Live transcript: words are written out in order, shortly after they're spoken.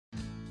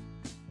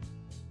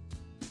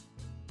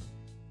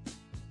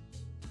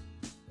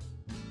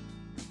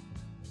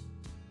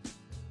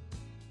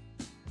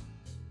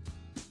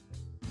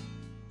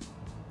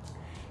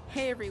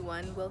Hey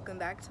everyone, welcome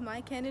back to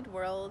my candid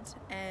world,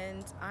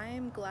 and I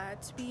am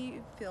glad to be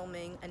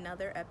filming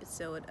another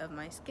episode of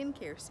my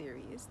skincare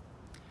series.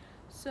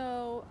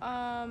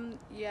 Yeah,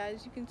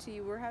 as you can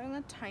see, we're having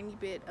a tiny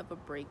bit of a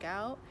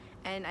breakout,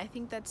 and I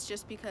think that's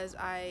just because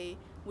I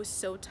was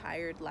so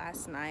tired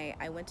last night.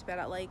 I went to bed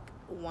at like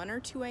 1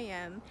 or 2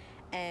 a.m.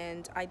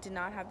 and I did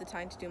not have the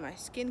time to do my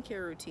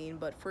skincare routine,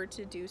 but for it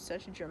to do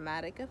such a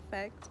dramatic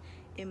effect,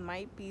 it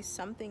might be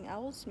something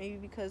else, maybe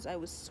because I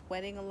was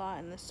sweating a lot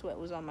and the sweat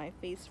was on my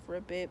face for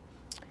a bit.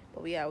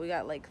 But yeah, we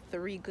got like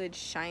 3 good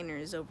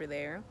shiners over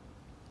there.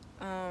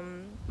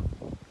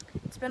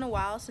 It's been a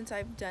while since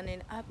I've done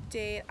an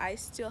update. I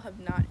still have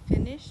not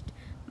finished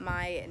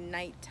my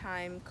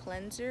nighttime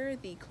cleanser,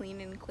 the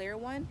Clean and Clear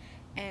one,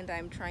 and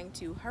I'm trying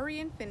to hurry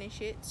and finish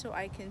it so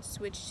I can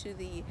switch to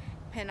the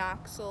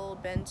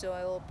penoxyl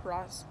benzoyl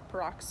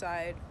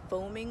peroxide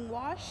foaming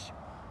wash.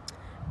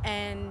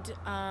 And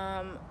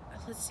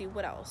let's see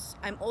what else.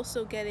 I'm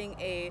also getting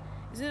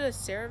is it a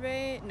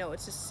CeraVe? No,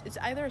 it's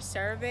either a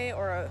CeraVe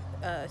or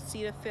a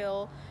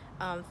Cetaphil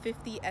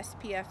 50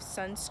 SPF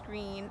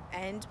sunscreen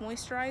and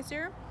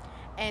moisturizer,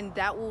 and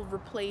that will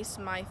replace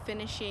my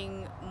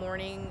finishing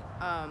morning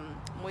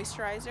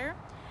moisturizer.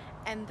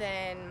 And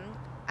then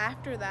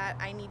after that,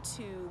 I need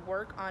to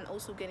work on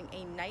also getting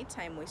a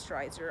nighttime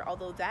moisturizer,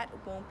 although that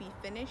won't be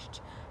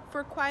finished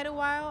for quite a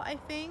while, I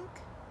think.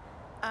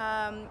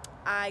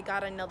 I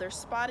got another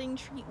spotting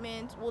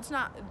treatment. Well, it's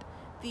not,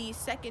 the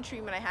second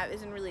treatment I have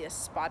isn't really a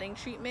spotting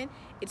treatment.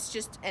 It's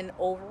just an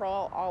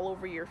overall all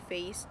over your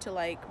face to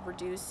like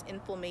reduce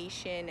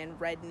inflammation and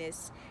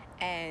redness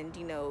and,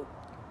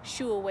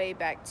 shoo away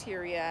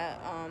bacteria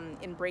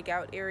in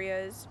breakout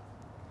areas.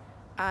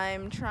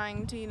 I'm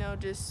trying to,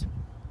 just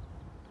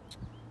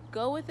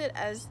go with it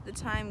as the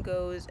time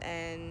goes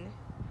and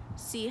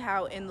see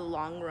how in the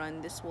long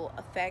run this will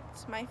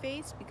affect my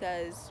face,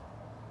 because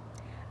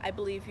I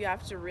believe you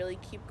have to really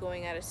keep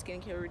going at a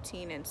skincare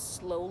routine and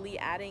slowly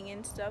adding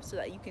in stuff so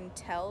that you can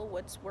tell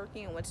what's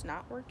working and what's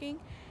not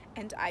working.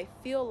 And I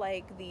feel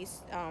like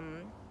these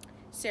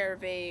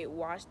CeraVe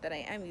wash that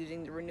I am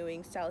using, the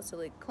Renewing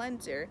Salicylic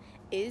Cleanser,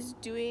 is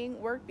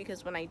doing work,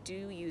 because when I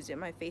do use it,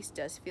 my face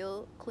does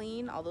feel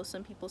clean, although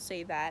some people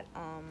say that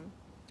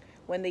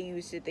when they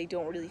use it, they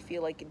don't really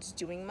feel like it's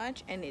doing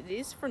much, and it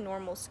is for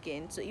normal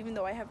skin. So even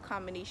though I have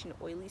combination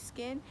oily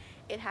skin,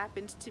 it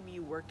happens to be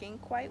working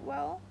quite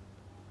well.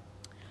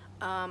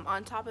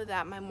 On top of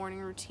that, my morning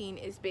routine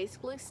is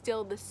basically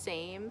still the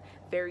same,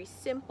 very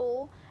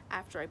simple.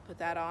 After I put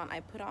that on, I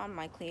put on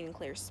my Clean and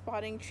Clear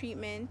spotting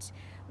treatment,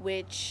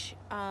 which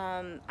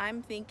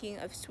I'm thinking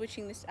of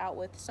switching this out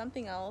with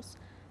something else.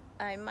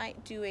 I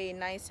might do a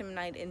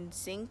niacinamide and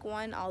zinc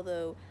one,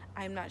 although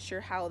I'm not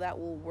sure how that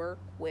will work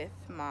with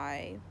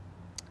my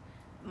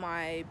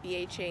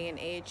BHA and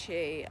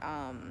AHA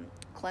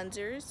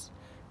cleansers.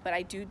 But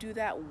I do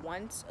that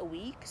once a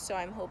week, so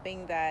I'm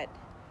hoping that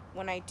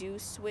when I do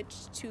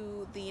switch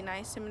to the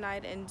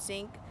niacinamide and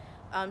zinc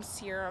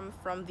serum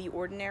from The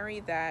Ordinary,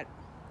 that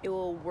it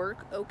will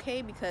work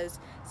okay, because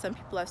some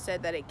people have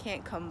said that it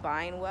can't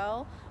combine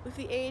well with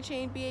the AHA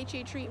and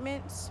BHA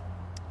treatments.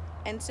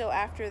 And so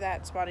after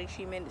that spotting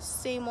treatment,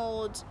 same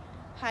old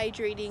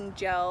hydrating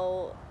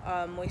gel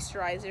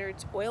moisturizer.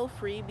 It's oil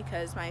free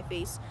because my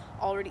face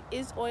already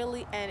is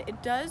oily, and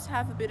it does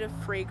have a bit of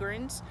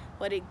fragrance,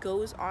 but it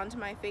goes onto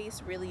my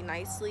face really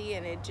nicely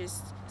and it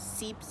just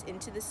seeps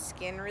into the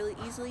skin really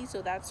easily.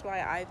 So that's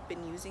why I've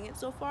been using it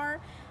so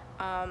far.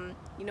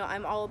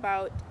 I'm all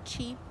about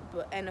cheap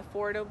and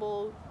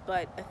affordable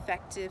but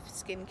effective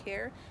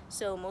skincare,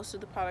 so most of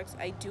the products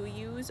I do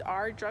use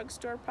are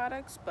drugstore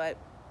products, but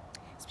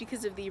it's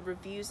because of the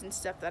reviews and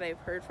stuff that I've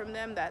heard from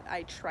them that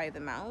I try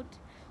them out.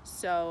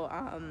 So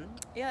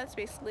yeah, that's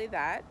basically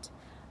that.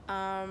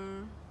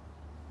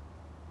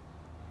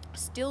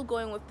 Still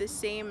going with the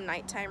same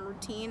nighttime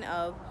routine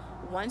of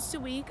once a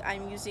week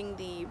I'm using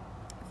the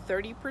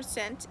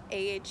 30%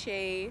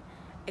 AHA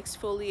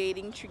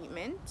exfoliating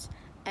treatment,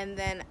 and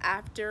then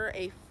after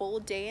a full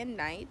day and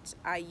night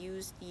I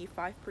use the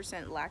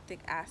 5%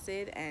 lactic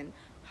acid and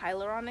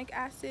hyaluronic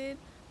acid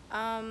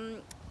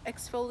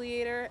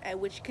exfoliator,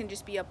 which can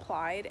just be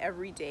applied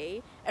every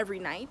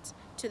night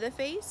to the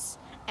face,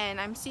 and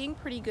I'm seeing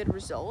pretty good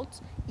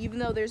results. Even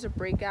though there's a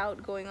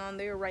breakout going on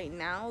there right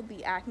now,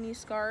 the acne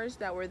scars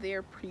that were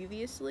there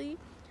previously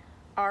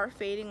are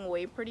fading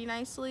away pretty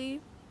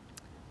nicely.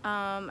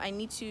 I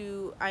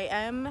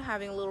am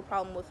having a little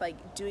problem with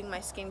like doing my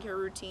skincare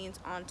routines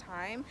on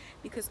time,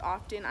 because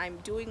often I'm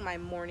doing my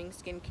morning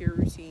skincare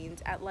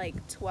routines at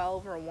like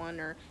 12 or 1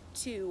 or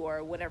 2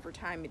 or whatever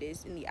time it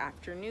is in the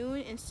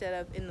afternoon instead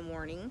of in the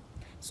morning.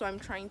 So I'm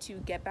trying to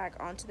get back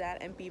onto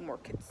that and be more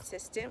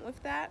consistent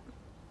with that.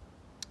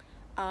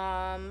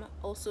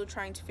 Also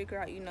trying to figure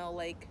out,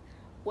 like,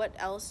 what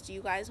else do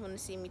you guys want to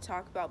see me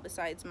talk about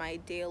besides my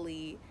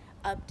daily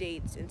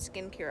updates and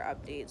skincare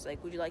updates?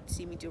 Like, would you like to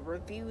see me do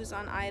reviews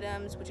on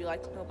items? Would you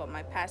like to know about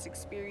my past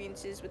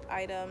experiences with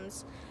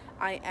items?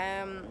 I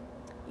am,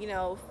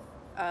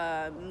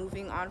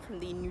 moving on from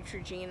the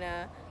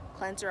Neutrogena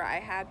cleanser I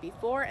had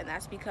before, and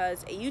that's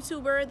because a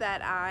YouTuber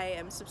that I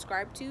am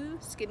subscribed to,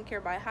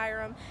 Skincare by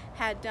Hiram,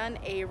 had done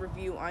a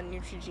review on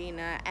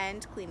Neutrogena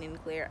and Clean and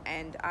Clear,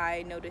 and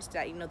I noticed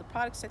that, you know, the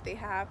products that they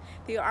have,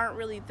 they aren't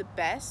really the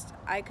best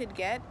I could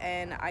get,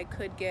 and I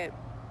could get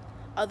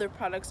other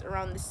products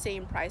around the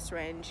same price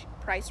range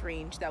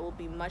that will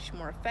be much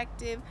more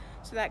effective.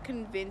 So that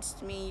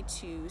convinced me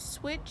to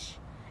switch,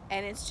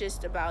 and it's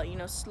just about, you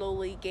know,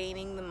 slowly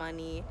gaining the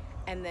money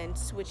and then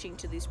switching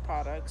to these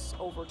products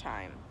over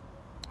time.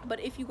 But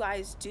if you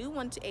guys do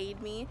want to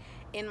aid me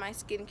in my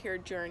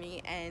skincare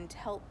journey and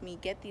help me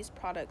get these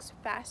products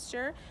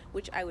faster,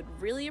 which I would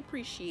really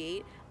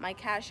appreciate, my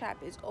Cash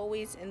App is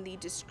always in the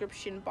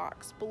description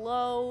box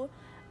below.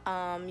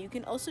 You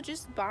can also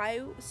just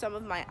buy some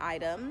of my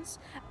items.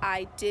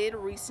 I did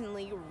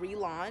recently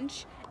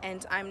relaunch,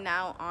 and I'm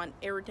now on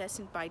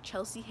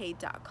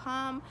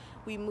iridescentbychelseahaye.com.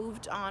 We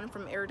moved on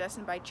from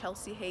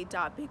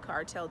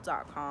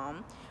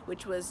iridescentbychelseahaye.bigcartel.com,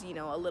 which was, you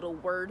know, a little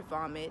word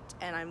vomit,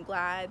 and I'm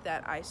glad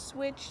that I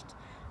switched.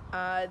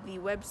 The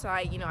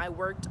website, you know, I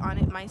worked on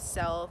it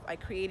myself, I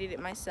created it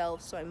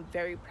myself, so I'm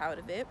very proud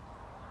of it.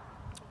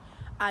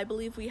 I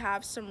believe we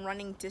have some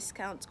running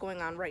discounts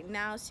going on right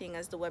now, seeing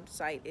as the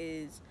website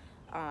is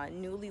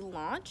newly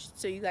launched,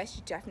 so you guys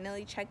should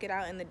definitely check it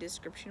out in the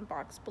description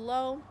box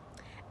below.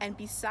 And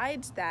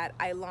besides that,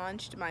 I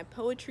launched my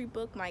poetry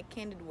book, My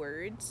Candid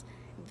Words.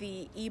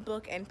 The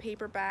ebook and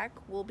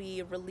paperback will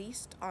be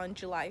released on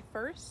July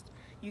 1st.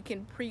 You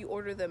can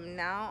pre-order them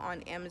now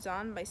on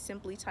Amazon by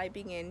simply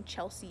typing in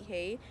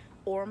ChelseaHaye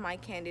or My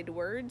Candid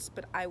Words,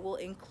 but I will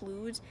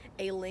include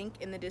a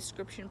link in the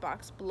description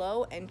box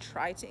below and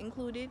try to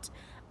include it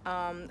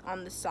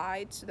on the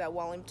side so that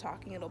while I'm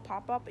talking it'll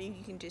pop up and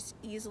you can just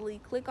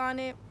easily click on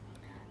it.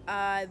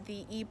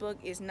 The ebook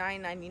is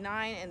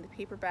 $9.99 and the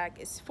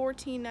paperback is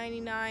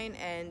 $14.99,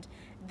 and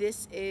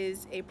this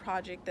is a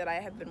project that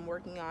I have been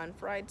working on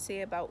for, I'd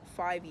say, about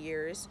 5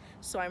 years.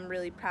 So I'm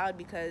really proud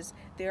because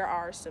there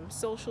are some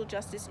social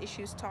justice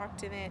issues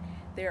talked in it.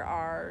 There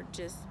are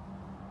just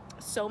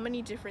so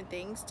many different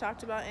things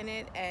talked about in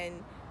it,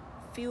 and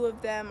few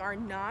of them are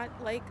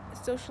not like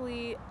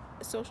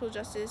social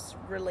justice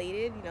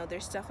related. You know,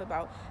 there's stuff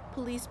about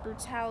police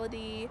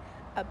brutality,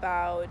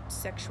 about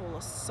sexual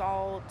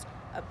assault,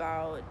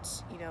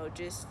 about, you know,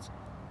 just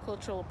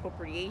cultural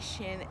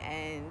appropriation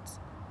and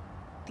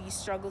the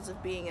struggles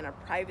of being in a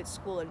private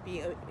school and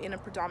being in a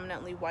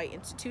predominantly white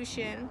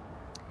institution.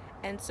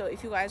 And so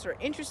if you guys are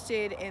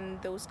interested in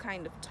those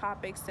kind of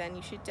topics, then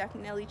you should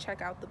definitely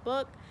check out the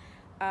book.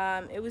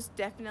 It was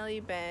definitely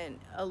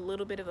been a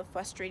little bit of a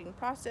frustrating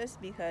process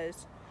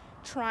because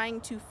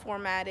trying to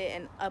format it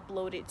and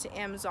upload it to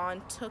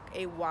Amazon took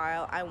a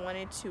while. I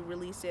wanted to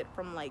release it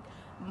from like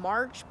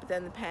March, but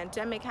then the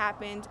pandemic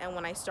happened, and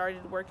when I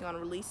started working on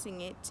releasing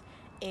it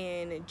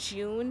in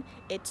June,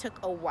 it took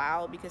a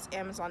while because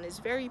Amazon is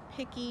very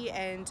picky,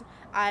 and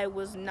I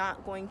was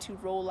not going to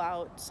roll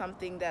out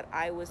something that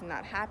I was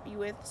not happy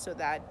with, so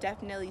that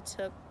definitely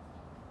took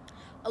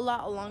a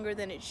lot longer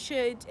than it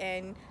should.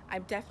 And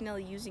I'm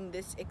definitely using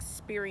this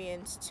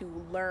experience to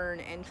learn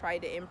and try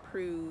to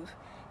improve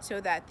so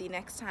that the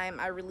next time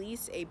I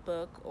release a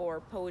book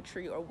or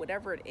poetry or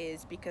whatever it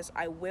is, because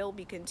I will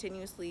be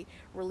continuously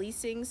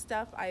releasing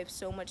stuff. I have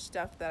so much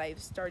stuff that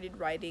I've started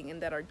writing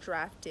and that are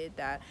drafted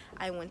that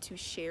I want to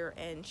share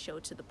and show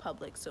to the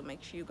public, so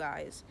make sure you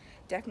guys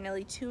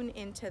definitely tune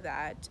into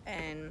that.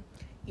 And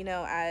you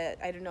know,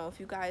 I don't know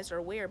if you guys are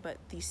aware, but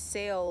the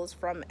sales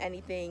from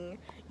anything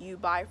you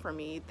buy from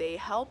me, they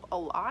help a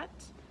lot.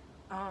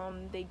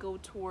 They go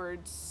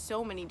towards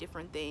so many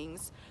different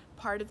things.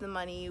 Part of the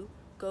money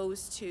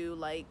goes to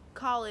like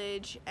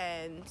college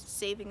and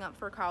saving up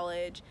for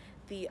college.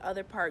 The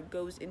other part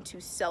goes into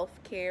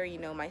self-care, you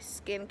know, my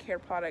skincare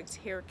products,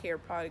 hair care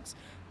products,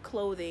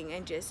 clothing,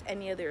 and just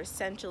any other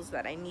essentials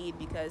that I need,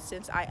 because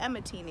since I am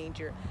a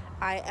teenager,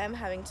 I am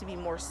having to be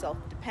more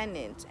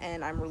self-dependent,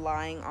 and I'm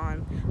relying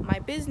on my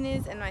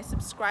business and my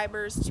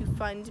subscribers to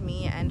fund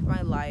me and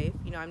my life.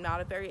 You know, I'm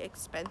not a very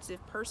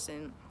expensive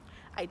person.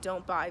 I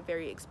don't buy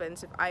very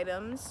expensive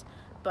items,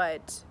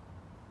 but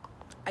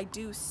I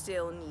do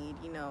still need,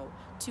 you know,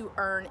 to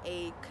earn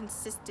a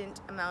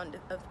consistent amount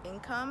of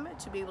income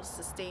to be able to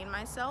sustain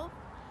myself.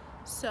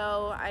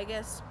 So I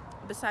guess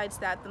besides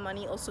that, the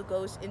money also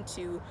goes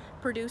into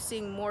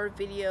producing more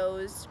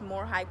videos,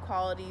 more high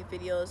quality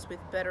videos with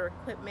better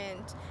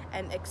equipment,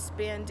 and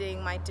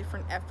expanding my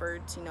different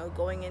efforts, you know,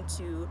 going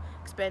into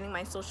expanding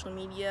my social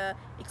media,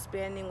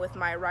 expanding with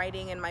my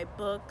writing and my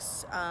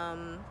books,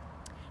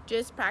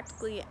 just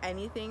practically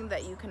anything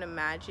that you can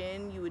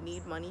imagine you would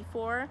need money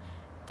for.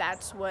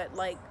 That's what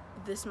like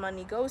this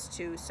money goes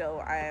to.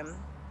 So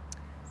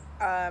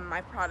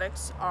my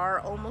products are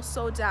almost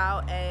sold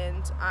out,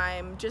 and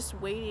I'm just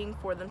waiting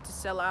for them to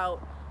sell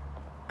out.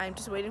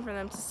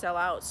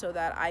 So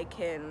that I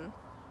can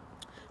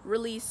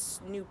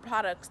release new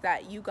products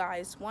that you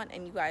guys want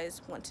and you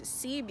guys want to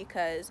see,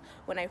 because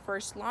when I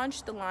first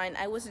launched the line,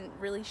 I wasn't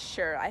really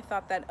sure. I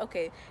thought that,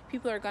 okay,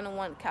 people are going to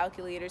want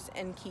calculators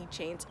and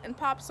keychains and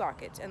pop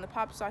sockets, and the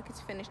pop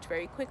sockets finished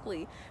very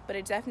quickly, but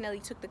it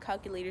definitely took the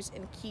calculators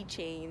and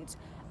keychains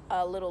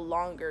a little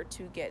longer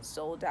to get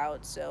sold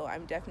out. So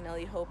I'm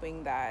definitely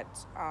hoping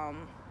that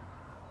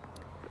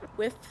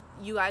with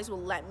you guys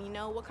will let me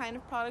know what kind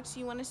of products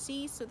you want to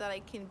see, so that I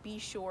can be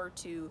sure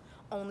to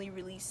only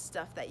release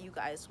stuff that you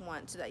guys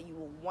want, so that you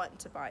will want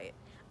to buy it.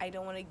 I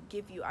don't want to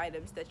give you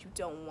items that you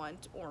don't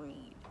want or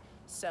need.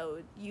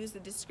 So use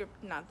the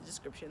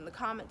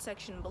comment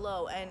section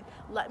below and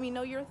let me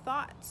know your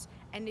thoughts.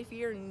 And if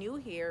you're new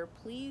here,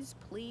 please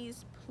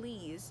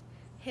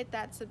hit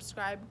that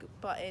subscribe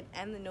button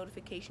and the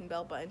notification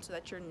bell button so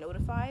that you're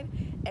notified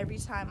every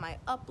time I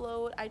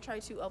upload. I try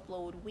to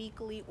upload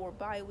weekly or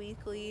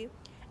bi-weekly,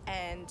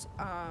 and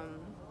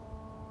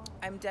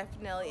I'm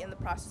definitely in the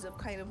process of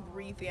kind of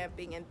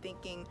revamping and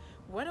thinking,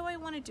 what do I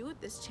want to do with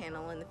this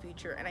channel in the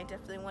future? And I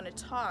definitely want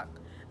to talk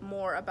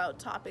more about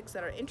topics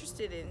that I'm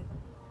interested in,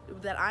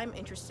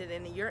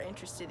 and you're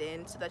interested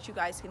in, so that you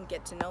guys can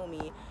get to know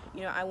me.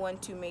 You know, I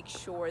want to make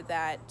sure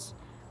that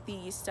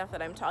the stuff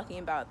that I'm talking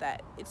about,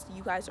 that it's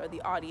you guys are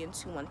the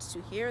audience who wants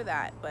to hear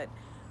that. But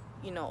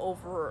you know,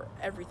 over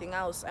everything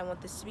else, I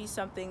want this to be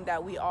something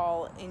that we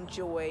all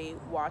enjoy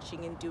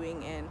watching and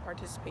doing and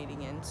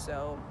participating in.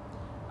 So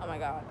oh my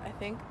god, I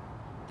think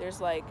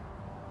there's like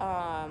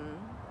how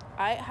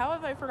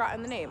have I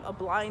forgotten the name? A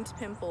blind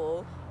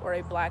pimple or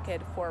a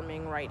blackhead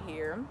forming right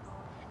here.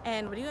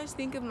 And what do you guys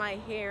think of my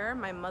hair?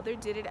 My mother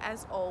did it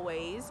as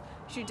always.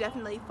 You should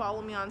definitely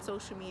follow me on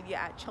social media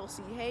at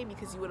ChelseaHaye,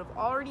 because you would have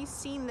already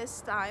seen this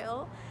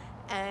style.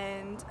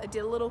 And I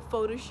did a little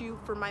photo shoot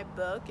for my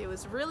book. It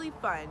was really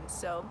fun.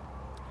 So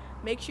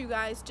make sure you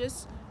guys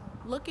just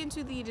look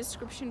into the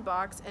description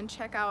box and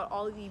check out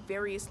all the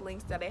various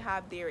links that I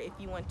have there if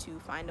you want to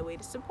find a way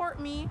to support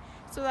me,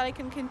 so that I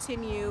can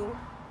continue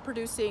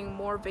producing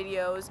more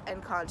videos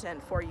and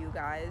content for you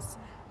guys.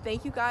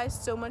 Thank you guys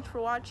so much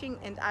for watching,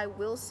 and I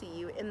will see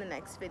you in the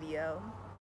next video.